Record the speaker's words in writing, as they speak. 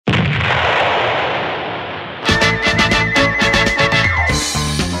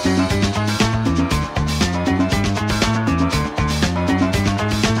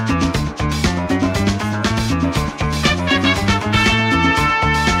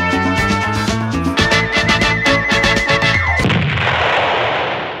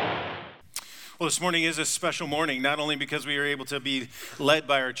Well, this morning is a special morning, not only because we are able to be led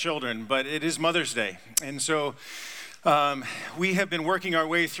by our children, but it is Mother's Day. And so we have been working our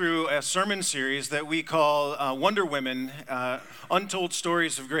way through a sermon series that we call Wonder Women, Untold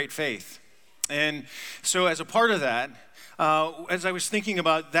Stories of Great Faith. And so as a part of that, as I was thinking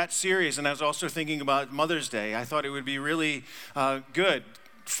about that series, and I was also thinking about Mother's Day, I thought it would be really good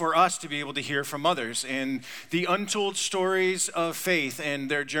for us to be able to hear from mothers and the untold stories of faith and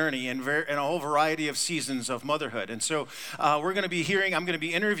their journey and a whole variety of seasons of motherhood. And so I'm going to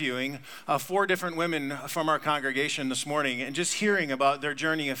be interviewing 4 different women from our congregation this morning and just hearing about their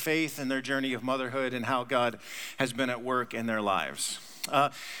journey of faith and their journey of motherhood and how God has been at work in their lives.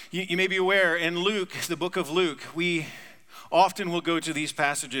 You may be aware, in Luke, the book of Luke, we often will go to these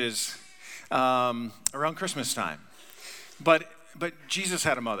passages around Christmas time. But Jesus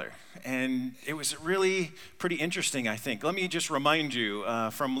had a mother, and it was really pretty interesting, I think. Let me just remind you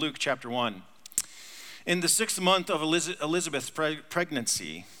from Luke chapter 1. In the 6th month of Elizabeth's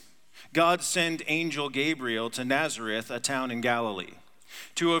pregnancy, God sent angel Gabriel to Nazareth, a town in Galilee,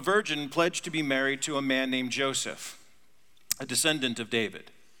 to a virgin pledged to be married to a man named Joseph, a descendant of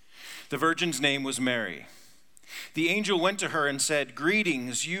David. The virgin's name was Mary. The angel went to her and said,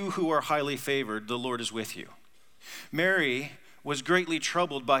 "Greetings, you who are highly favored, the Lord is with you." Mary was greatly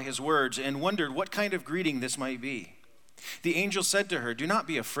troubled by his words and wondered what kind of greeting this might be. The angel said to her, "Do not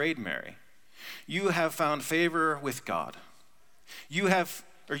be afraid, Mary. You have found favor with God. You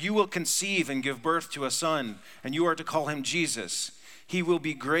will conceive and give birth to a son, and you are to call him Jesus. He will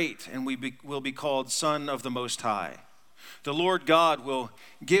be great and will be called Son of the Most High. The Lord God will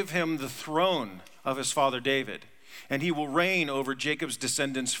give him the throne of his father David, and he will reign over Jacob's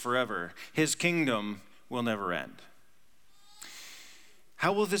descendants forever. His kingdom will never end."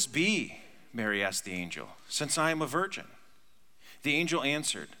 "How will this be?" Mary asked the angel, "since I am a virgin?" The angel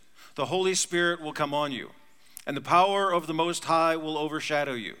answered, "The Holy Spirit will come on you, and the power of the Most High will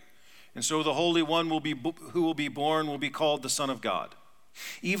overshadow you. And so the Holy One who will be born will be called the Son of God.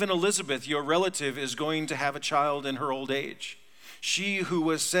 Even Elizabeth, your relative, is going to have a child in her old age. She who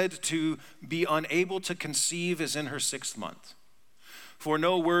was said to be unable to conceive is in her 6th month. For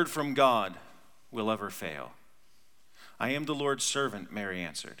no word from God will ever fail." "I am the Lord's servant," Mary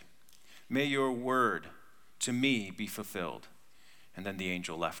answered. "May your word to me be fulfilled." And then the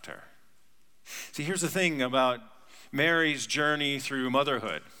angel left her. See, here's the thing about Mary's journey through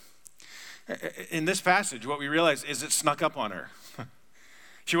motherhood. In this passage, what we realize is it snuck up on her.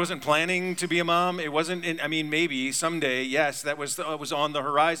 She wasn't planning to be a mom. It wasn't, maybe someday, yes, that was on the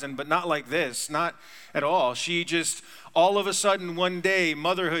horizon, but not like this, not at all. She just, all of a sudden, one day,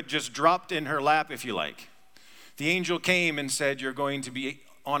 motherhood just dropped in her lap, if you like. The angel came and said, "You're going to be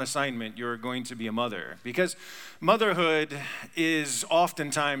on assignment. You're going to be a mother." Because motherhood is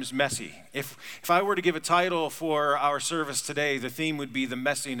oftentimes messy. If I were to give a title for our service today, the theme would be the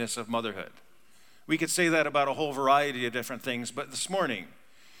messiness of motherhood. We could say that about a whole variety of different things, but this morning,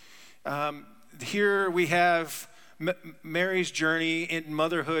 here we have Mary's journey in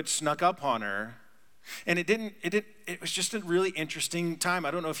motherhood snuck up on her. And it was just a really interesting time.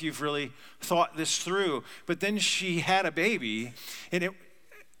 I don't know if you've really thought this through, but then she had a baby, and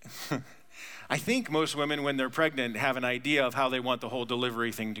I think most women, when they're pregnant, have an idea of how they want the whole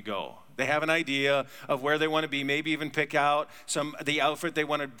delivery thing to go. They have an idea of where they want to be, maybe even pick out the outfit they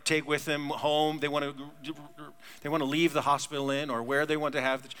want to take with them home. They want to leave the hospital in, or where they want to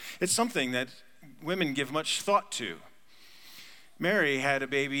have. It's something that women give much thought to. Mary had a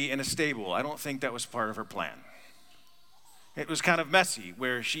baby in a stable. I don't think that was part of her plan. It was kind of messy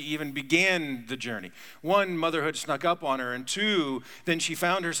where she even began the journey. 1, motherhood snuck up on her, and 2, then she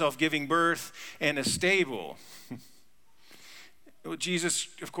found herself giving birth in a stable. Jesus,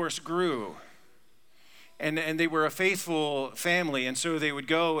 of course, grew. And they were a faithful family, and so they would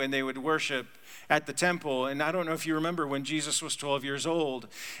go and they would worship at the temple. And I don't know if you remember when Jesus was 12 years old,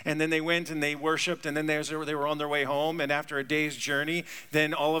 and then they went and they worshiped, and then they were on their way home, and after a day's journey,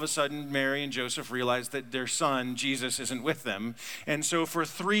 then all of a sudden Mary and Joseph realized that their son, Jesus, isn't with them. And so for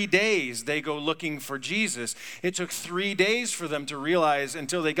 3 days, they go looking for Jesus. It took 3 days for them to realize,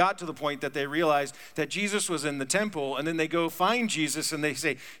 until they got to the point that they realized that Jesus was in the temple, and then they go find Jesus, and they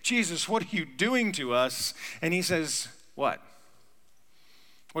say, "Jesus, what are you doing to us?" And he says, "What?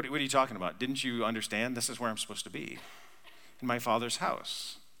 What are you talking about? Didn't you understand? This is where I'm supposed to be, in my Father's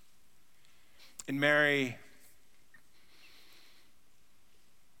house." And Mary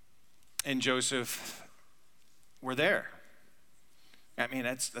and Joseph were there. I mean,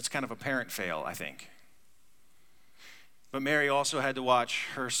 that's kind of a parent fail, I think. But Mary also had to watch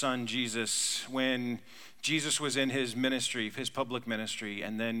her son Jesus when Jesus was in his ministry, his public ministry,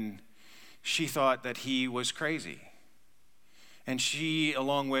 and then she thought that he was crazy. And she,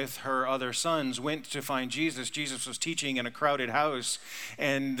 along with her other sons, went to find Jesus. Jesus was teaching in a crowded house,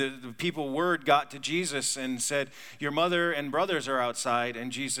 and the people, word got to Jesus and said, "Your mother and brothers are outside."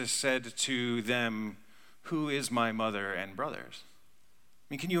 And Jesus said to them, "Who is my mother and brothers?"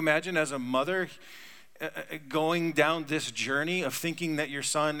 I mean, can you imagine as a mother going down this journey of thinking that your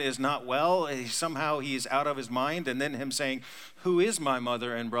son is not well, somehow he's out of his mind, and then him saying, "Who is my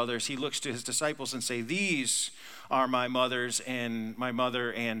mother and brothers?" He looks to his disciples and say, "These are my mother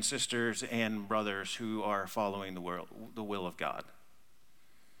and sisters and brothers who are following the will of God."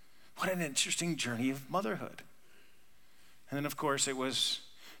 What an interesting journey of motherhood. And then, of course, it was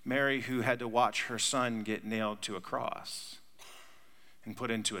Mary who had to watch her son get nailed to a cross and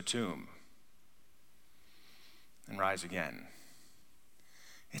put into a tomb and rise again.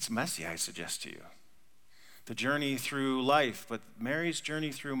 It's messy, I suggest to you. The journey through life, but Mary's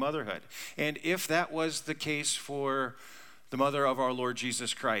journey through motherhood. And if that was the case for the mother of our Lord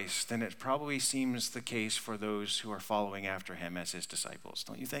Jesus Christ, then it probably seems the case for those who are following after him as his disciples,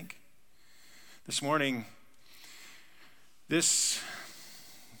 don't you think? This morning, this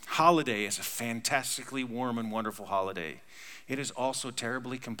holiday is a fantastically warm and wonderful holiday. It is also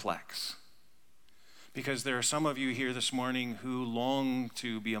terribly complex, because there are some of you here this morning who long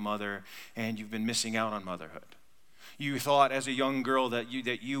to be a mother, and you've been missing out on motherhood. You thought as a young girl that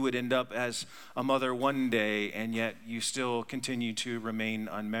you would end up as a mother one day, and yet you still continue to remain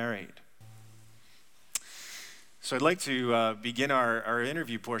unmarried. So I'd like to begin our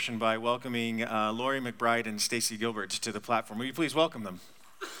interview portion by welcoming Lori McBride and Stacy Gilbert to the platform. Will you please welcome them?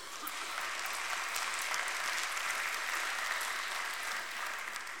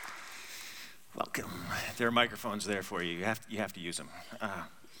 Welcome. There are microphones there for you. You have to use them.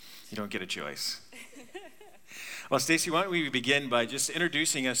 You don't get a choice. Well, Stacy, why don't we begin by just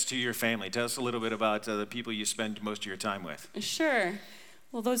introducing us to your family? Tell us a little bit about the people you spend most of your time with. Sure.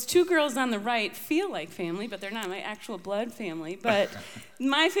 Well, those two girls on the right feel like family, but they're not my actual blood family. But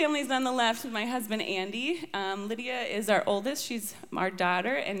my family's on the left with my husband, Andy. Lydia is our oldest. She's our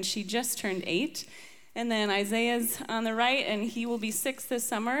daughter, and she just turned 8. And then Isaiah's on the right, and he will be 6 this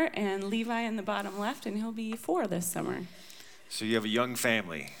summer, and Levi in the bottom left, and he'll be 4 this summer. So you have a young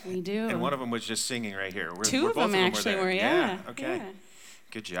family. We do. And one of them was just singing right here. Two of them actually were, yeah. Okay. Yeah.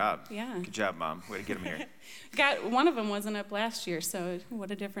 Good job. Yeah. Good job, Mom. Way to get them here. One of them wasn't up last year, so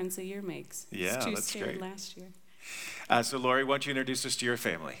what a difference a year makes. Yeah, it's that's scared great. Last year. So Lori, why don't you introduce us to your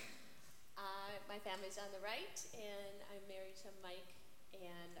family? My family's on the right, and I'm married to Mike,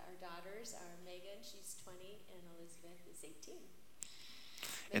 and our daughters are Megan, she's 20, and Elizabeth is 18.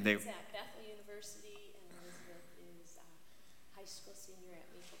 And Megan's at Bethel University, and Elizabeth is a high school senior at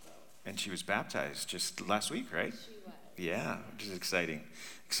Maple Grove. And she was baptized just last week, right? She was. Yeah, which is exciting.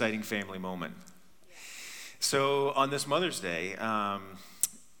 Exciting family moment. Yeah. So on this Mother's Day,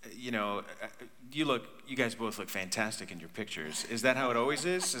 you guys both look fantastic in your pictures. Is that how it always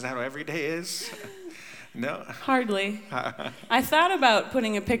is? Is that how every day is? No? Hardly. I thought about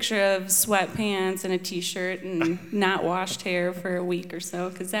putting a picture of sweatpants and a t-shirt and not washed hair for a week or so,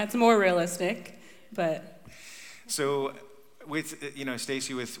 because that's more realistic, but... So with,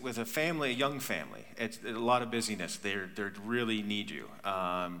 Stacy, with a family, a young family, it's a lot of busyness. They really need you.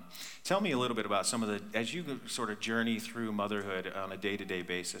 Tell me a little bit about as you sort of journey through motherhood on a day-to-day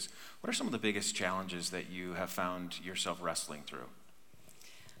basis, what are some of the biggest challenges that you have found yourself wrestling through?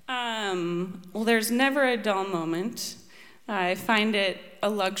 Well, there's never a dull moment. I find it a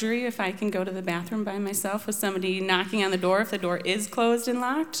luxury if I can go to the bathroom by myself with somebody knocking on the door if the door is closed and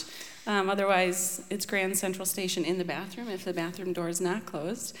locked. Otherwise, it's Grand Central Station in the bathroom if the bathroom door is not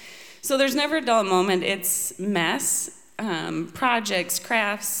closed. So there's never a dull moment. It's mess, projects,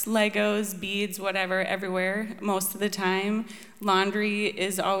 crafts, Legos, beads, whatever, everywhere most of the time. Laundry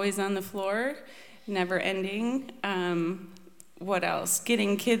is always on the floor, never ending. What else?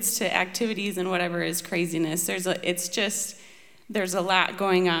 Getting kids to activities and whatever is craziness. There's a lot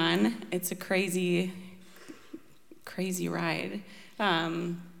going on. It's a crazy, crazy ride.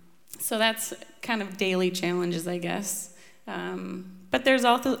 So that's kind of daily challenges, I guess. But there's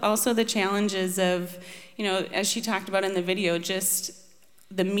also the challenges of, as she talked about in the video, just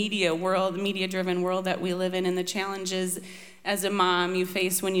the media world, media-driven world that we live in, and the challenges as a mom you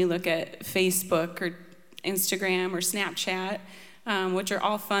face when you look at Facebook or Instagram or Snapchat, which are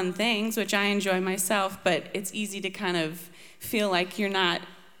all fun things, which I enjoy myself, but it's easy to kind of feel like you're not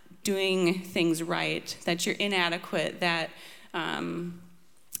doing things right, that you're inadequate, that,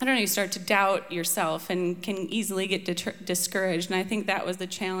 you start to doubt yourself and can easily get discouraged. And I think that was the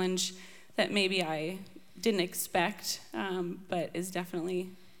challenge that maybe I didn't expect, but is definitely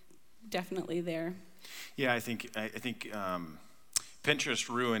definitely there. Yeah, I think Pinterest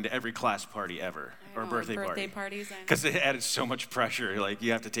ruined every class party ever, or birthday parties. Because it added so much pressure. Like,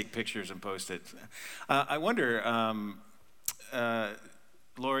 you have to take pictures and post it. I wonder,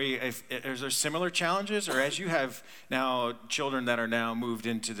 Lori, is there similar challenges, or as you have now children that are now moved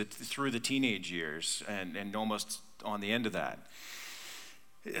into through the teenage years and almost on the end of that,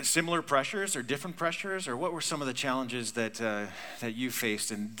 similar pressures or different pressures, or what were some of the challenges that you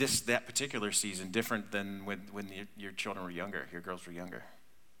faced in that particular season, different than when your children were younger, your girls were younger?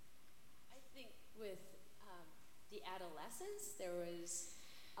 I think with the adolescents, there was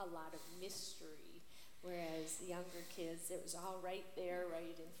a lot of mystery, whereas the younger kids, it was all right there,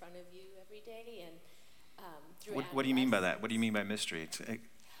 right in front of you every day. And what do you mean by that? What do you mean by mystery?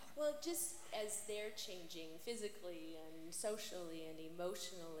 Well, just as they're changing physically and socially and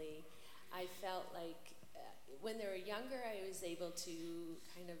emotionally, I felt like when they were younger, I was able to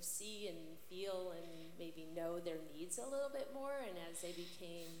kind of see and feel and maybe know their needs a little bit more. And as they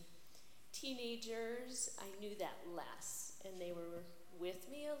became teenagers, I knew that less, and they were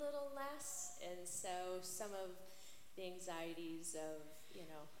with me a little less. And so some of the anxieties of,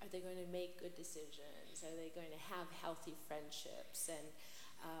 are they going to make good decisions? Are they going to have healthy friendships? And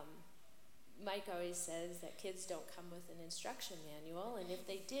Mike always says that kids don't come with an instruction manual, and if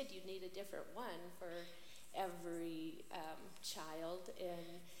they did, you'd need a different one for every child.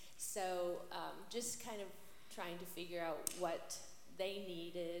 And so just kind of trying to figure out what they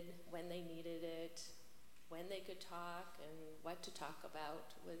needed, when they needed it, when they could talk, and what to talk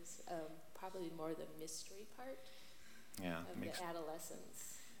about was probably more the mystery part of the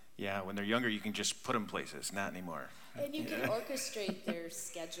adolescence. Yeah, when they're younger, you can just put them places. Not anymore. And you can orchestrate their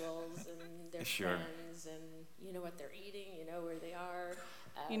schedules and their friends, and you know what they're eating, you know where they are.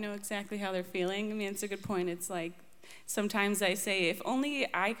 You know exactly how they're feeling. I mean, it's a good point. It's like sometimes I say, if only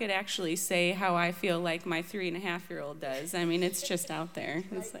I could actually say how I feel like my 3.5-year-old does. I mean, it's just out there.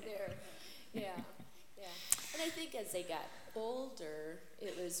 It's right there. Yeah. And I think as they got older,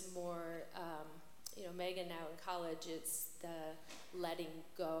 it was more, Megan now in college, it's the letting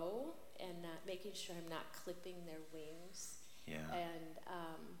go and not making sure I'm not clipping their wings. Yeah.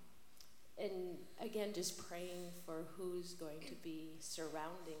 And again, just praying for who's going to be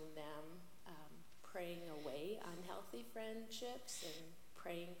surrounding them, praying away unhealthy friendships and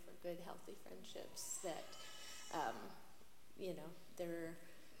praying for good, healthy friendships that, they're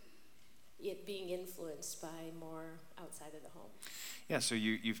being influenced by more outside of the home. Yeah, so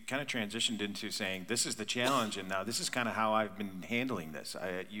you've kind of transitioned into saying, this is the challenge, and now this is kind of how I've been handling this.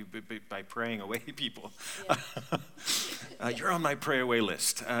 By praying away people. Yeah. You're on my pray away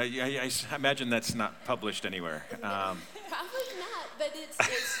list. I imagine that's not published anywhere. Probably not, but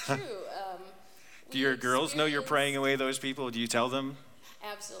it's true. Do your girls know you're praying away those people? Do you tell them?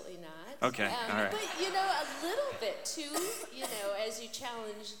 Absolutely not. Okay, all right. But, a little bit too, as you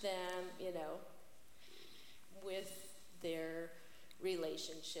challenge them, with their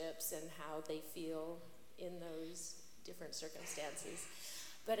relationships and how they feel in those different circumstances.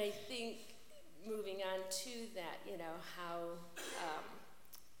 But I think moving on to that, how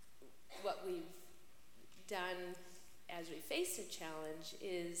what we've done as we face a challenge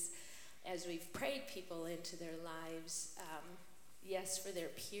is, as we've prayed people into their lives, yes, for their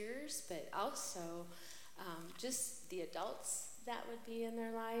peers, but also just the adults that would be in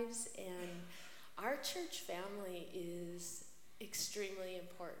their lives. And our church family is extremely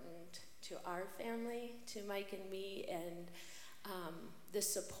important to our family, to Mike and me, and the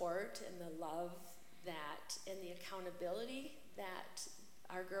support and the love and the accountability that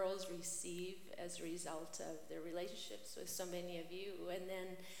our girls receive as a result of their relationships with so many of you. And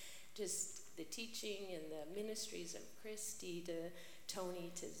then just the teaching and the ministries of Christy to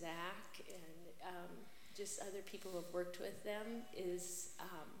Tony to Zach and just other people who have worked with them is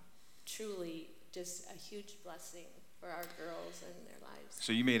truly just a huge blessing for our girls and their lives.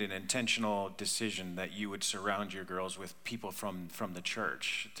 So you made an intentional decision that you would surround your girls with people from the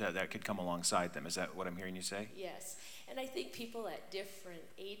church that could come alongside them. Is that what I'm hearing you say? Yes. And I think people at different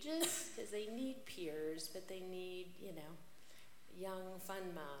ages, because they need peers, but they need, young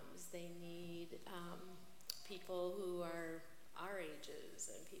fun moms. They need people who are our ages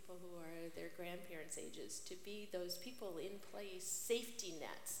and people who are their grandparents' ages to be those people in place, safety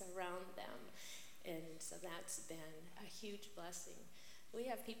nets around them. And so that's been a huge blessing. We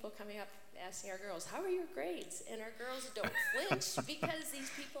have people coming up asking our girls, how are your grades? And our girls don't flinch because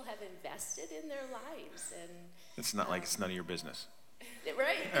these people have invested in their lives. And it's not like it's none of your business.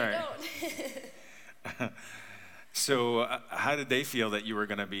 Right, they don't. So how did they feel that you were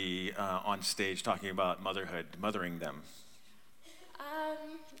going to be on stage talking about motherhood, mothering them?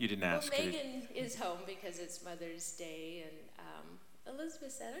 You didn't ask. Well, Megan is home because it's Mother's Day, and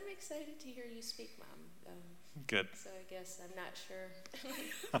Elizabeth said, "I'm excited to hear you speak, Mom." Good. So I guess I'm not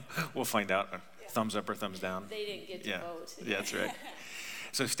sure. We'll find out. Thumbs up or thumbs down. They didn't get to vote. Yeah, that's right.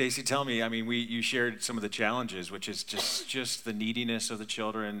 So Stacy, tell me, I mean, you shared some of the challenges, which is just the neediness of the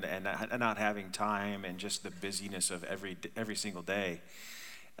children and not having time and just the busyness of every single day.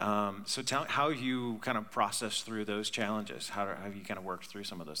 So tell how you kind of process through those challenges. How have you kind of worked through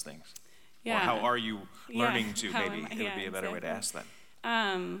some of those things? Yeah. Or how are you learning to, maybe? It would be a better exactly. way to ask that.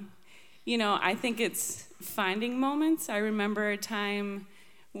 I think it's finding moments. I remember a time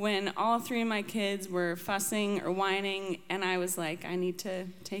when all three of my kids were fussing or whining, and I was like, I need to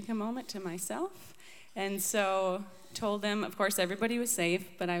take a moment to myself. And so told them, of course, everybody was safe,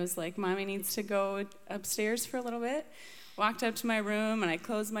 but I was like, Mommy needs to go upstairs for a little bit. Walked up to my room, and I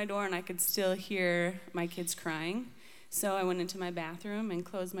closed my door, and I could still hear my kids crying. So I went into my bathroom and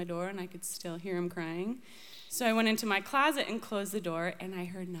closed my door, and I could still hear them crying. So I went into my closet and closed the door, and I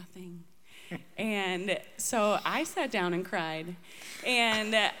heard nothing. And so I sat down and cried.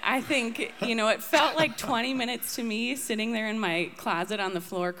 And I think, it felt like 20 minutes to me sitting there in my closet on the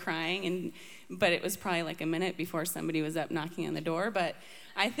floor crying, but it was probably like a minute before somebody was up knocking on the door. But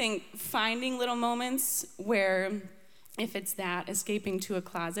I think finding little moments where, if it's that, escaping to a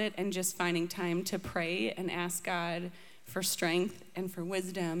closet and just finding time to pray and ask God for strength and for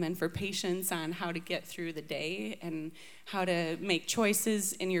wisdom and for patience on how to get through the day and how to make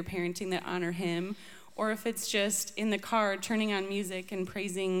choices in your parenting that honor Him. Or if it's just in the car turning on music and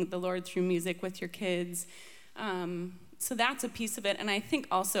praising the Lord through music with your kids. So that's a piece of it. And I think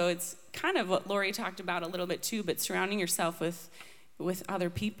also it's kind of what Lori talked about a little bit too, but surrounding yourself with other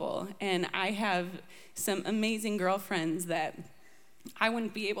people. And I have some amazing girlfriends that I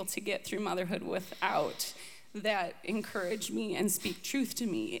wouldn't be able to get through motherhood without, that encourage me and speak truth to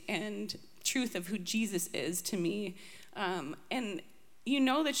me and truth of who Jesus is to me. And you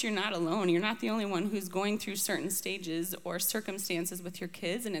know that you're not alone. You're not the only one who's going through certain stages or circumstances with your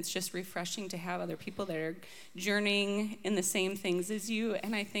kids, and it's just refreshing to have other people that are journeying in the same things as you.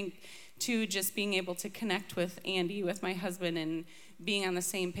 And I think, too, just being able to connect with Andy, with my husband, and being on the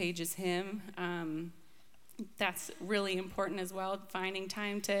same page as him, that's really important as well. Finding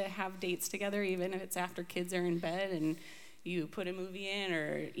time to have dates together, even if it's after kids are in bed and you put a movie in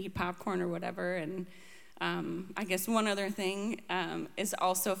or eat popcorn or whatever. And I guess one other thing is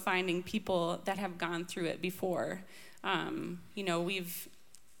also finding people that have gone through it before. We've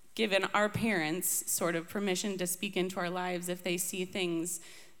given our parents sort of permission to speak into our lives if they see things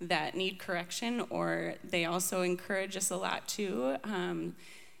that need correction, or they also encourage us a lot too.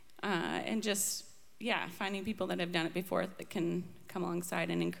 And just, finding people that have done it before that can come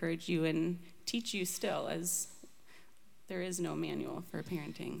alongside and encourage you and teach you still, as there is no manual for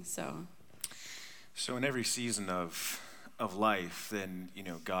parenting. So in every season of life, then,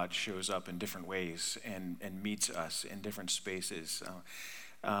 God shows up in different ways and meets us in different spaces.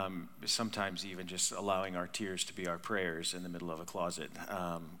 Sometimes even just allowing our tears to be our prayers in the middle of a closet,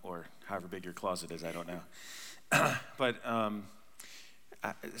 or however big your closet is, I don't know. But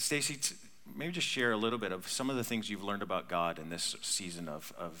Stacy, maybe just share a little bit of some of the things you've learned about God in this season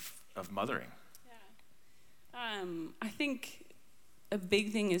of mothering. Yeah. I think a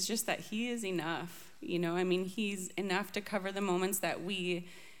big thing is just that He is enough. He's enough to cover the moments that we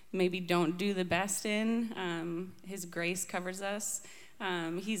maybe don't do the best in. His grace covers us.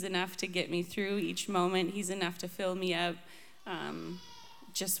 He's enough to get me through each moment. He's enough to fill me up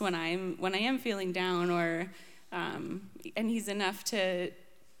just when I am feeling down, or and He's enough to,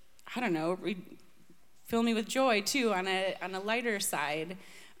 fill me with joy too on a lighter side.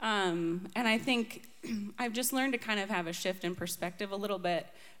 And I think I've just learned to kind of have a shift in perspective a little bit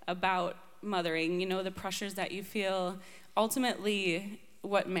about mothering. The pressures that you feel. Ultimately,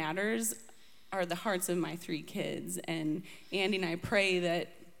 what matters are the hearts of my three kids. And Andy and I pray that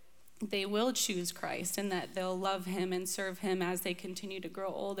they will choose Christ and that they'll love Him and serve Him as they continue to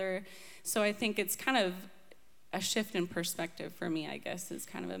grow older. So I think it's kind of a shift in perspective for me, I guess, is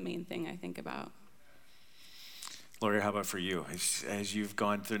kind of a main thing I think about. Lori, how about for you? As you've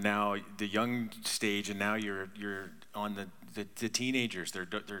gone through now the young stage, and now you're on the teenagers, they're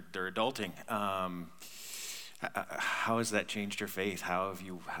adulting. How has that changed your faith? How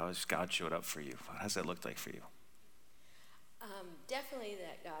has God showed up for you? What has that looked like for you? Definitely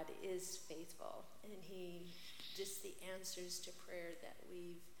that God is faithful, and He just the answers to prayer that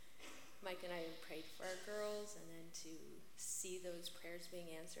Mike and I have prayed for our girls, and then to see those prayers being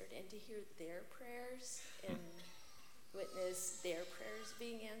answered and to hear their prayers and witness their prayers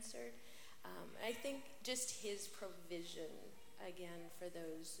being answered. I think just His provision again for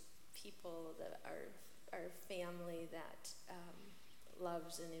those people that our family that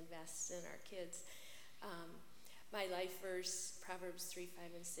loves and invests in our kids. My life verse, Proverbs 3, 5,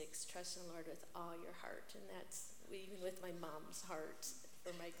 and 6, trust in the Lord with all your heart. And that's even with my mom's heart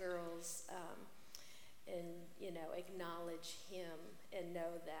for my girls. And, acknowledge him and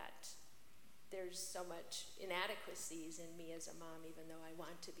know that there's so much inadequacies in me as a mom, even though I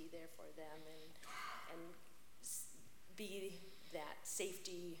want to be there for them and be that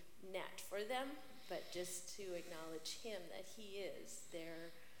safety net for them, but just to acknowledge him that he is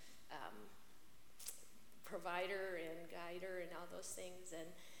their provider and guider and all those things. And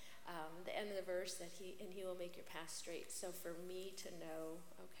the end of the verse that he will make your path straight. So for me to know,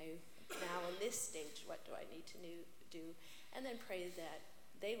 okay, now in this stage, what do I need to do? And then pray that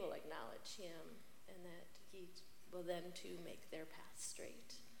they will acknowledge him and that he will then too make their path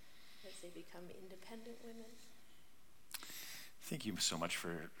straight as they become independent women. Thank you so much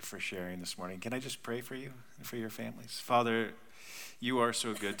for sharing this morning. Can I just pray for you and for your families? Father, you are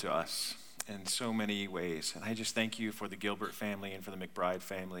so good to us in so many ways. And I just thank you for the Gilbert family and for the McBride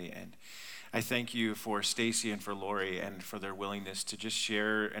family. And I thank you for Stacy and for Lori and for their willingness to just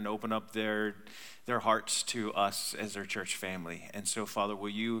share and open up their hearts to us as their church family. And so, Father, will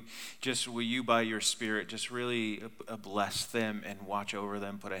you by your Spirit just really bless them and watch over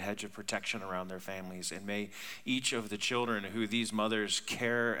them, put a hedge of protection around their families, and may each of the children who these mothers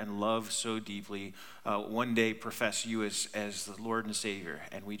care and love so deeply one day profess you as the Lord and Savior.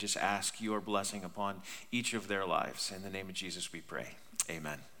 And we just ask your blessing upon each of their lives. In the name of Jesus we pray.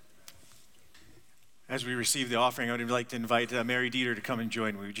 Amen. As we receive the offering, I would like to invite Mary Dieter to come and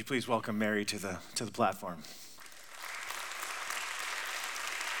join me. Would you please welcome Mary to the platform?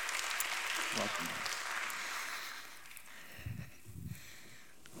 Welcome.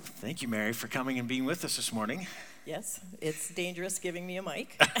 Thank you, Mary, for coming and being with us this morning. Yes, it's dangerous giving me a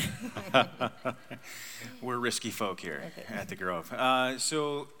mic. We're risky folk here at the Grove.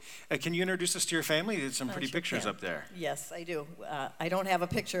 So can you introduce us to your family? There's some pretty pictures up there. Yes, I do. I don't have a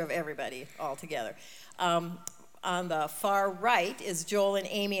picture of everybody all together. On the far right is Joel and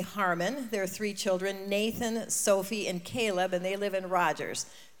Amy Harmon. Their 3 children, Nathan, Sophie, and Caleb, and they live in Rogers,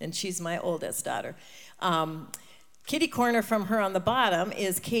 and she's my oldest daughter. Kitty corner from her on the bottom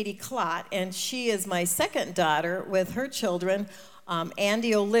is Katie Klott, and she is my second daughter with her children,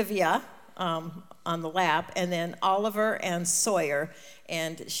 Andy Olivia on the lap, and then Oliver and Sawyer.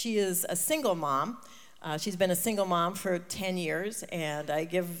 And she is a single mom. She's been a single mom for 10 years, and I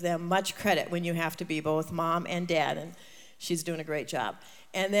give them much credit when you have to be both mom and dad, and she's doing a great job.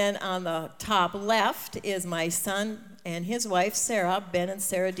 And then on the top left is my son and his wife, Sarah, Ben and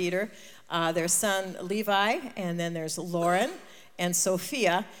Sarah Dieter, their son, Levi, and then there's Lauren and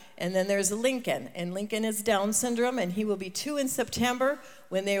Sophia, and then there's Lincoln. And Lincoln is Down syndrome, and he will be 2 in September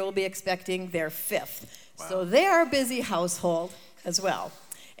when they will be expecting their 5th. Wow. So they are a busy household as well.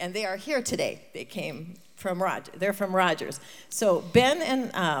 And they are here today. They came from Rogers. They're from Rogers. So Ben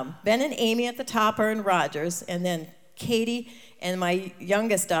and Amy at the top are in Rogers, and then Katie and my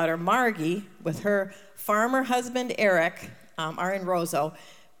youngest daughter, Margie, with her farmer husband, Eric, are in Roseau,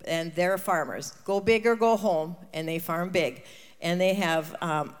 and they're farmers. Go big or go home, and they farm big. And they have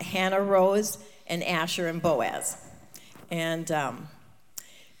Hannah Rose and Asher and Boaz. And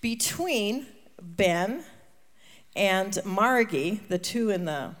between Ben and Margie, the 2 in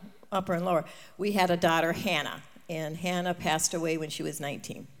the upper and lower, we had a daughter, Hannah. And Hannah passed away when she was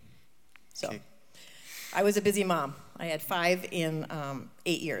 19. So okay. I was a busy mom. I had 5 in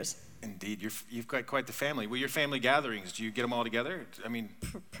 8 years. Indeed. You've got quite the family. Well, your family gatherings, do you get them all together? I mean...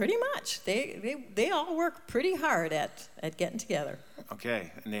 Pretty much. They all work pretty hard at getting together.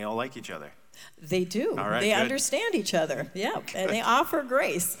 Okay. And they all like each other? They do. All right, they good. Understand each other. Yeah. And they offer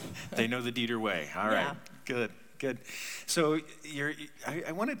grace. They know the Dieter way. All right. Yeah. Good. So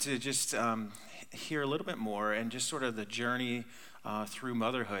I wanted to just hear a little bit more and just sort of the journey through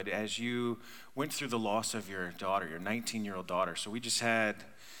motherhood as you went through the loss of your daughter, your 19-year-old daughter. So we just had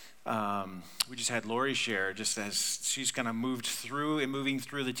Lori share, just as she's kind of moving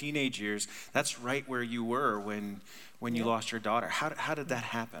through the teenage years. That's right where you were when you lost your daughter. How did that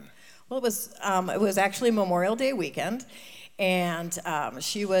happen? Well, it was actually Memorial Day weekend, and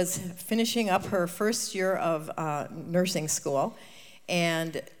she was finishing up her first year of nursing school,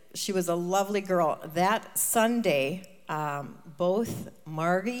 and she was a lovely girl. That Sunday, both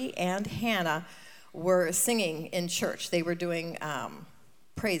Margie and Hannah were singing in church. They were doing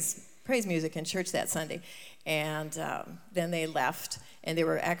praise music in church that Sunday, and then they left, and they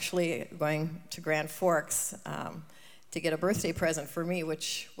were actually going to Grand Forks to get a birthday present for me,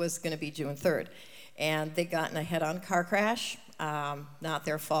 which was going to be June 3rd. And they got in a head-on car crash not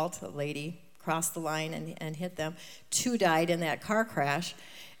their fault. A lady crossed the line and hit them. 2 died in that car crash,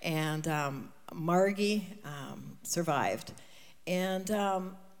 and Margie survived. And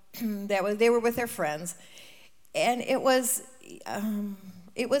they were with their friends, and it was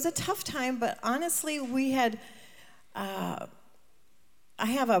a tough time. But honestly, we had. I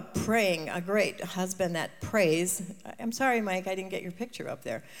have a great husband that prays. I'm sorry, Mike, I didn't get your picture up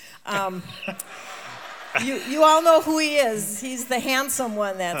there. You all know who he is. He's the handsome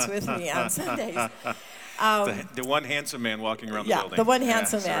one that's with me on Sundays. The one handsome man walking around the building. Yeah, the one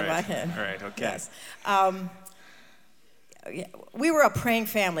handsome man walking. All right, okay. Yes. We were a praying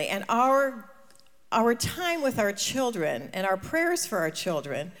family, and our time with our children and our prayers for our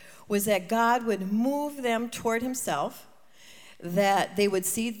children was that God would move them toward himself, that they would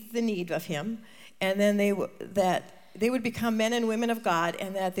see the need of him, and then that they would become men and women of God,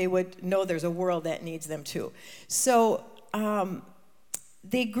 and that they would know there's a world that needs them too. So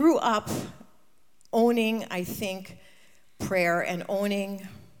they grew up owning, I think, prayer and owning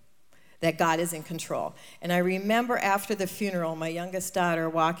that God is in control. And I remember after the funeral, my youngest daughter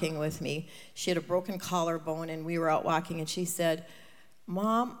walking with me. She had a broken collarbone, and we were out walking, and she said,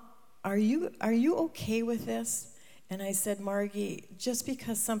 "Mom, are you okay with this?" And I said, "Margie, just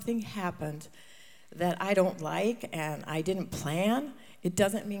because something happened that I don't like and I didn't plan, it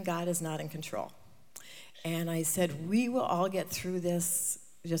doesn't mean God is not in control." And I said, "We will all get through this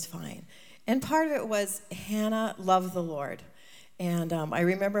just fine." And part of it was Hannah loved the Lord. And I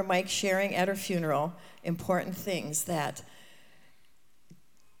remember Mike sharing at her funeral important things, that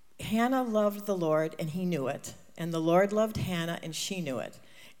Hannah loved the Lord and he knew it. And the Lord loved Hannah and she knew it.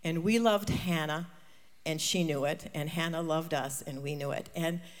 And we loved Hannah and she knew it. And Hannah loved us and we knew it.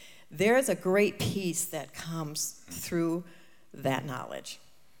 And there's a great peace that comes through that knowledge.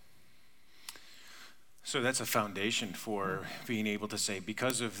 So that's a foundation for being able to say,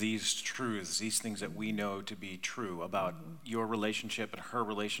 because of these truths, these things that we know to be true about your relationship and her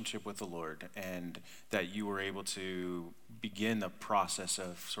relationship with the Lord, and that you were able to begin the process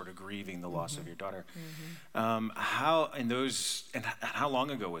of sort of grieving the loss of your daughter. How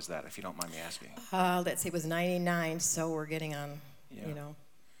long ago was that, if you don't mind me asking? Let's see, it was 99, so we're getting on,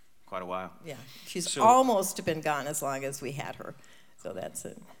 quite a while. Yeah, she's almost been gone as long as we had her, so that's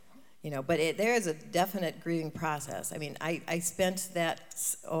it. But there is a definite grieving process. I mean, I spent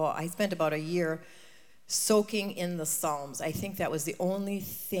about a year soaking in the Psalms. I think that was the only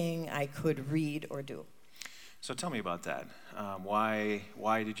thing I could read or do. So tell me about that.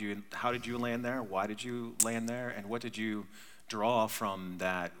 How did you land there? Why did you land there? And what did you draw from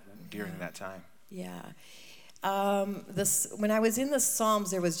that during that time? Yeah. When I was in the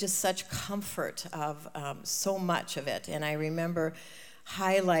Psalms, there was just such comfort of so much of it. And I remember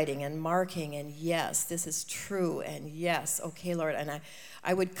highlighting and marking, and yes, this is true, and yes, okay, Lord. And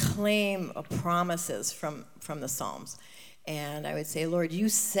I would claim promises from the Psalms. And I would say, Lord, you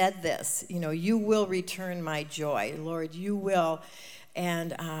said this. You will return my joy. Lord, you will.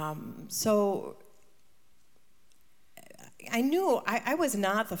 And so I knew I was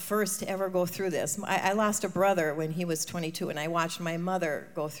not the first to ever go through this. I lost a brother when he was 22, and I watched my mother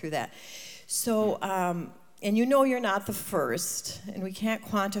go through that. So, and you're not the first, and we can't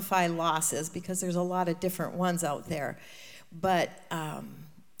quantify losses because there's a lot of different ones out there. But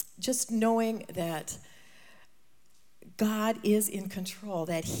just knowing that God is in control,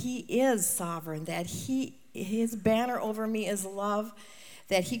 that he is sovereign, that his banner over me is love,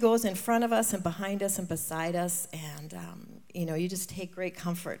 that he goes in front of us and behind us and beside us, and you just take great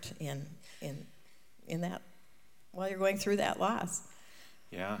comfort in that while you're going through that loss.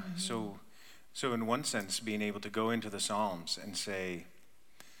 Yeah. So in one sense, being able to go into the Psalms and say,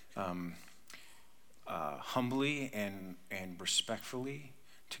 humbly and respectfully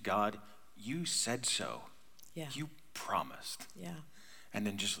to God, you said so. Yeah. You promised. Yeah. And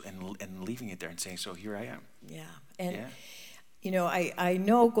then just and leaving it there and saying, so here I am. Yeah. And I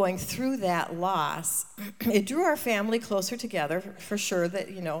know going through that loss, it drew our family closer together for sure. That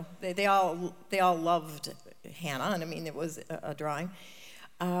they all loved Hannah, and I mean it was a drawing.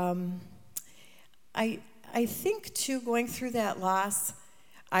 I think too, going through that loss,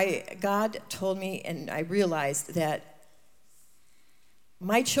 God told me, and I realized that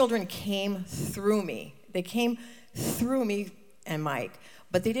my children came through me. They came through me and Mike,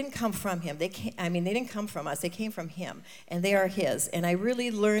 but they didn't come from him. They didn't come from us. They came from him, and they are his. And I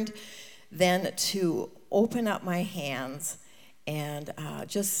really learned then to open up my hands and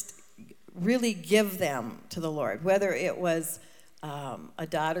just really give them to the Lord, whether it was a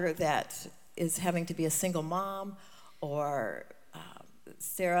daughter that is having to be a single mom, or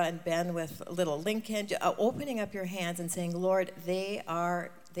Sarah and Ben with little Lincoln, opening up your hands and saying, Lord, they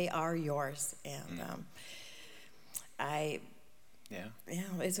are yours. And it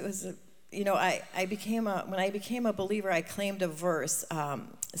was, I became when I became a believer, I claimed a verse,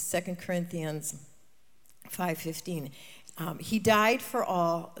 2 Corinthians 5:15. He died for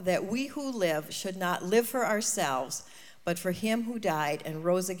all, that we who live should not live for ourselves, but for him who died and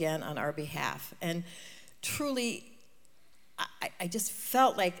rose again on our behalf. And truly, I just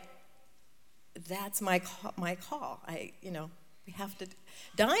felt like that's my call. We have to.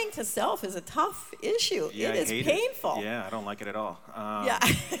 Dying to self is a tough issue. Yeah, it is painful. Yeah, I don't like it at all. Yeah.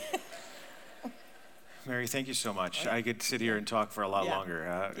 Mary, thank you so much. I could sit here and talk for a lot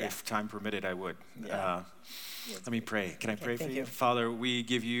longer. If time permitted, I would. Yeah. Let me pray. Can I pray for thank you? you. Father, we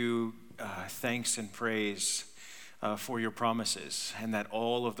give you thanks and praise for your promises, and that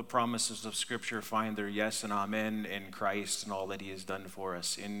all of the promises of Scripture find their yes and amen in Christ and all that he has done for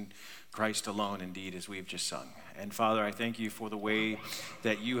us in Christ alone, indeed, as we've just sung. And Father, I thank you for the way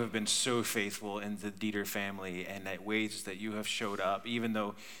that you have been so faithful in the Dieter family, and that ways that you have showed up, even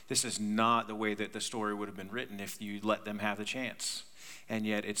though this is not the way that the story would have been written if you let them have the chance. And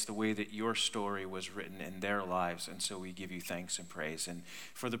yet it's the way that your story was written in their lives. And so we give you thanks and praise. And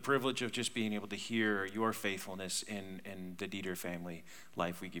for the privilege of just being able to hear your faithfulness in the Dieter family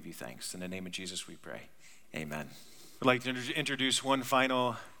life, we give you thanks. In the name of Jesus, we pray. Amen. I'd like to introduce one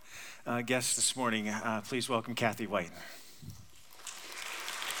final guest this morning. Please welcome Kathy White.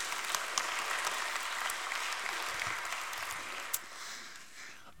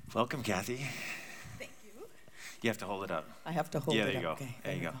 Welcome, Kathy. You have to hold it up. I have to hold it up. Yeah, there you go. Okay,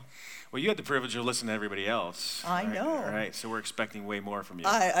 there you go. Well, you had the privilege of listening to everybody else. I know. All right, so we're expecting way more from you.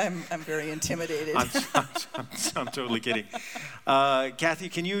 I'm very intimidated. I'm totally kidding. Kathy,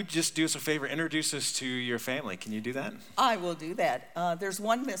 can you just do us a favor? Introduce us to your family. Can you do that? I will do that. There's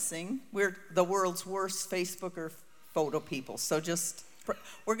one missing. We're the world's worst Facebook or photo people, so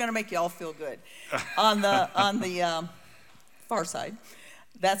we're going to make you all feel good. On the far side,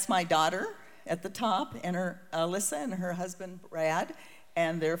 that's my daughter at the top, and her Alyssa and her husband Brad,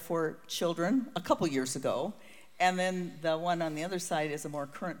 and their 4 children a couple years ago. And then the one on the other side is a more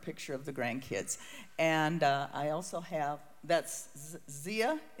current picture of the grandkids. And I also have, that's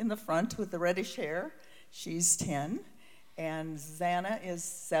Zia in the front with the reddish hair. She's 10. And Zana is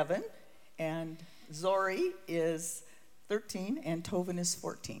 7. And Zori is 13. And Tovin is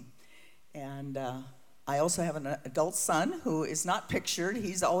 14. And I also have an adult son who is not pictured.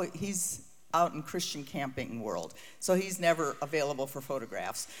 He's out in Christian camping world. So he's never available for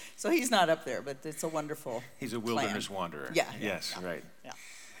photographs. So he's not up there, but it's a wonderful He's a wilderness wanderer. Yeah. Yes, yeah, right. Yeah.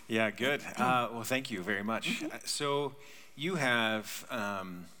 Yeah, good. Well, thank you very much. So you have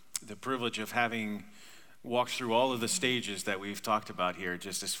the privilege of having walked through all of the stages that we've talked about here,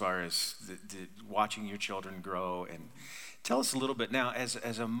 just as far as the watching your children grow. And tell us a little bit now, as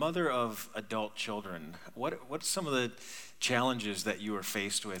a mother of adult children, what's some of the challenges that you were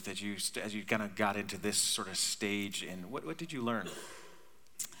faced with as you kind of got into this sort of stage, and what did you learn?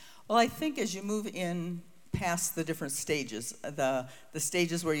 Well, I think as you move in past the different stages, the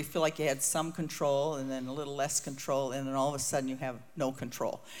stages where you feel like you had some control and then a little less control, and then all of a sudden you have no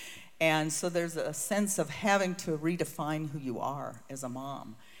control. And so there's a sense of having to redefine who you are as a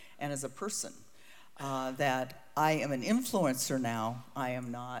mom and as a person, that I am an influencer now. I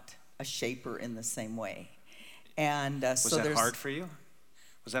am not a shaper in the same way. And was that hard for you?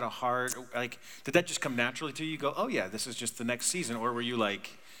 Was that did that just come naturally to you? You go, oh yeah, this is just the next season, or were you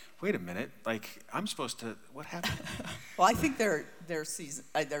like, wait a minute, I'm supposed to, what happened? Well, I think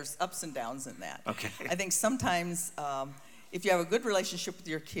there's ups and downs in that. Okay. I think sometimes if you have a good relationship with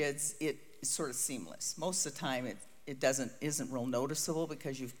your kids, it's sort of seamless. Most of the time it isn't real noticeable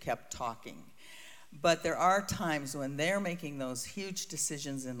because you've kept talking. But there are times when they're making those huge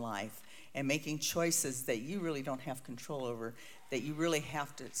decisions in life and making choices that you really don't have control over, that you really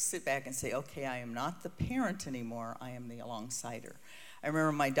have to sit back and say, okay, I am not the parent anymore, I am the alongside-er. I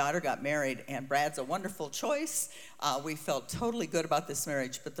remember my daughter got married, and Brad's a wonderful choice. We felt totally good about this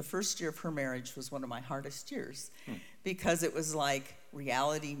marriage, but the first year of her marriage was one of my hardest years because it was like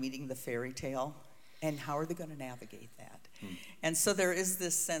reality meeting the fairy tale, and how are they going to navigate that? And so there is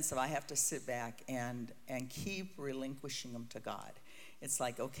this sense of I have to sit back and keep relinquishing them to God. It's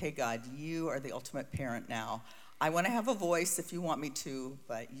like, okay, God, you are the ultimate parent now. I want to have a voice if you want me to,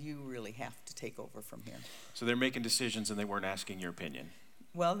 but you really have to take over from here. So they're making decisions and they weren't asking your opinion.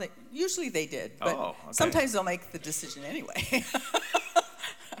 Well, usually they did, but okay. Sometimes they'll make the decision anyway,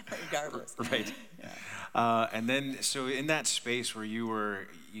 regardless. Right. Yeah. And then, so in that space where you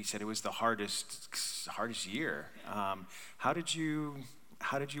said it was the hardest year. How did you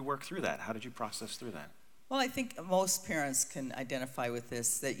how did you work through that? How did you process through that? Well, I think most parents can identify with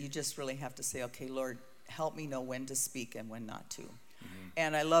this, that you just really have to say, okay, Lord, help me know when to speak and when not to.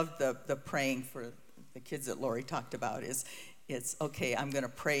 And I love the praying for the kids that Lori talked about. It's okay, I'm going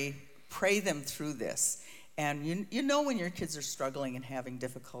to pray them through this. And you know when your kids are struggling and having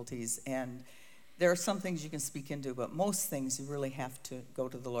difficulties, and there are some things you can speak into, but most things you really have to go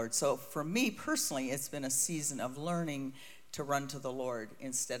to the Lord. So for me personally, it's been a season of learning to run to the Lord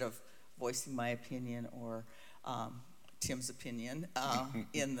instead of voicing my opinion or Tim's opinion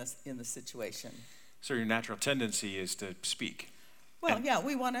in the situation. So your natural tendency is to speak. Well, yeah,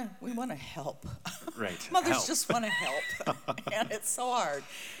 we want to help. Right. Mothers help. just want to help, and it's so hard.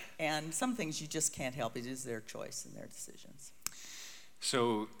 And some things you just can't help. It is their choice and their decisions.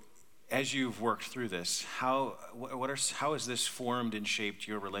 So, as you've worked through this, how has this formed and shaped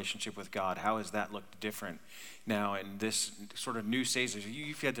your relationship with God? How has that looked different now in this sort of new stages?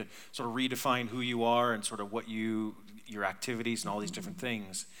 You've had to sort of redefine who you are and sort of what your activities and all these different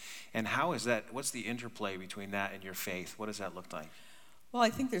things. And how is that? What's the interplay between that and your faith? What does that look like? Well, I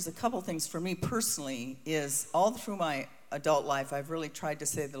think there's a couple things for me personally. Is all through my adult life, I've really tried to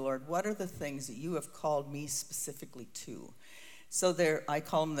say to the Lord, what are the things that you have called me specifically to? So I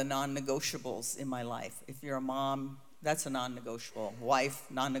call them the non-negotiables in my life. If you're a mom, that's a non-negotiable. Wife,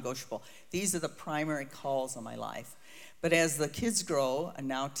 non-negotiable. These are the primary calls on my life. But as the kids grow, and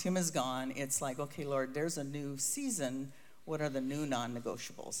now Tim is gone, it's like, okay, Lord, there's a new season. What are the new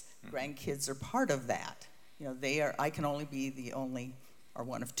non-negotiables? Grandkids are part of that. I can only be the only or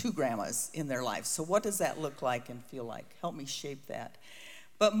one of two grandmas in their life. So what does that look like and feel like? Help me shape that.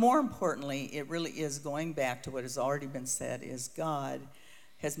 But more importantly, it really is going back to what has already been said, is God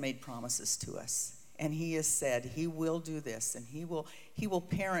has made promises to us. And he has said he will do this, and he will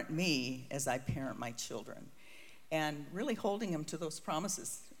parent me as I parent my children. And really holding him to those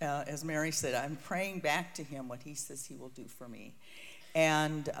promises. As Mary said, I'm praying back to him what he says he will do for me.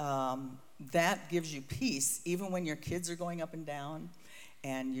 And that gives you peace, even when your kids are going up and down.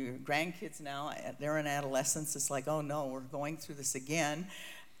 And your grandkids now, they're in adolescence. It's like, oh no, we're going through this again.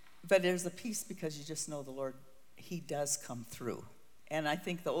 But there's a peace because you just know the Lord, he does come through. And I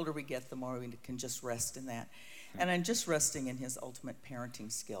think the older we get, the more we can just rest in that. And I'm just resting in his ultimate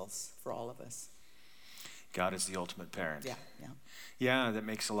parenting skills for all of us. God is the ultimate parent. Yeah. Yeah, that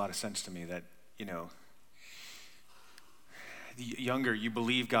makes a lot of sense to me that, the younger you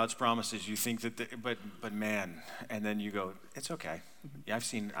believe God's promises, you think that, but man, and then you go, it's okay. Yeah,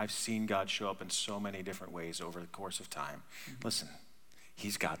 I've seen God show up in so many different ways over the course of time. Listen,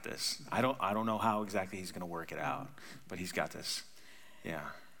 he's got this. I don't know how exactly he's going to work it out, but he's got this. Yeah.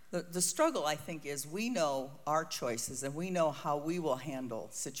 The struggle, I think, is we know our choices and we know how we will handle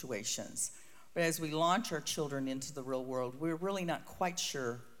situations. But as we launch our children into the real world, we're really not quite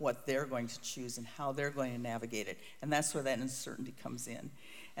sure what they're going to choose and how they're going to navigate it. And that's where that uncertainty comes in.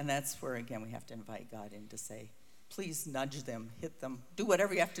 And that's where, again, we have to invite God in to say, please nudge them, hit them, do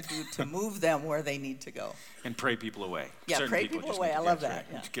whatever you have to do to move them where they need to go. And pray people away. Yeah, Certain pray people away. I love that.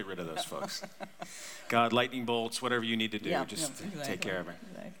 Yeah. Just get rid of those folks. God, lightning bolts, whatever you need to do, exactly. Take care of it.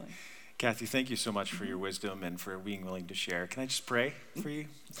 Exactly. Kathy, thank you so much for your wisdom and for being willing to share. Can I just pray for you?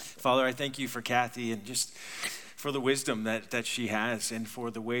 Father, I thank you for Kathy and just for the wisdom that she has and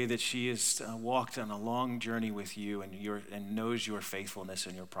for the way that she has walked on a long journey with you and knows your faithfulness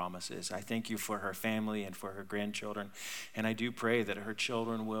and your promises. I thank you for her family and for her grandchildren. And I do pray that her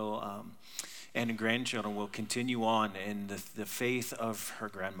children will and grandchildren will continue on in the faith of her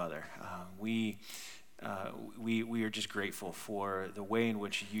grandmother. We are just grateful for the way in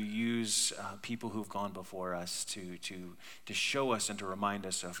which you use people who've gone before us to show us and to remind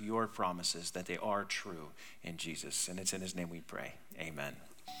us of your promises, that they are true in Jesus. And it's in his name we pray. Amen.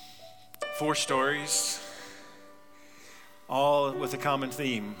 4 stories, all with a common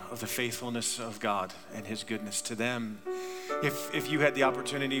theme of the faithfulness of God and his goodness to them. If you had the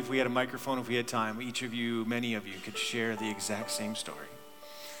opportunity, if we had a microphone, if we had time, each of you, many of you could share the exact same story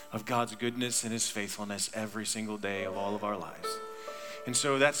of God's goodness and his faithfulness every single day of all of our lives. And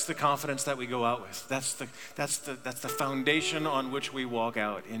so that's the confidence that we go out with. That's the foundation on which we walk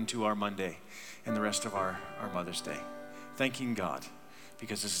out into our Monday and the rest of our Mother's Day. Thanking God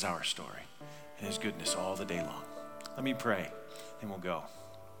because this is our story and his goodness all the day long. Let me pray and we'll go.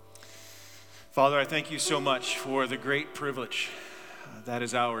 Father, I thank you so much for the great privilege that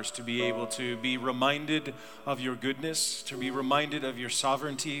is ours to be able to be reminded of your goodness, to be reminded of your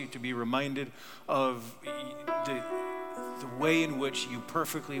sovereignty, to be reminded of the way in which you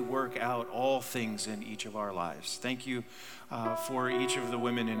perfectly work out all things in each of our lives. Thank you for each of the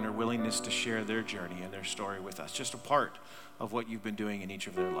women and their willingness to share their journey and their story with us, just a part of what you've been doing in each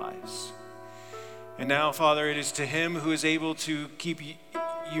of their lives. And now, Father, it is to him who is able to keep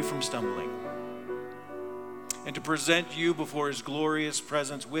you from stumbling and to present you before his glorious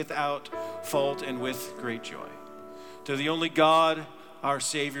presence without fault and with great joy. To the only God, our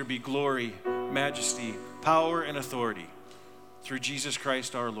Savior, be glory, majesty, power, and authority through Jesus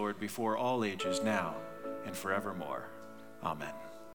Christ our Lord before all ages, now and forevermore. Amen.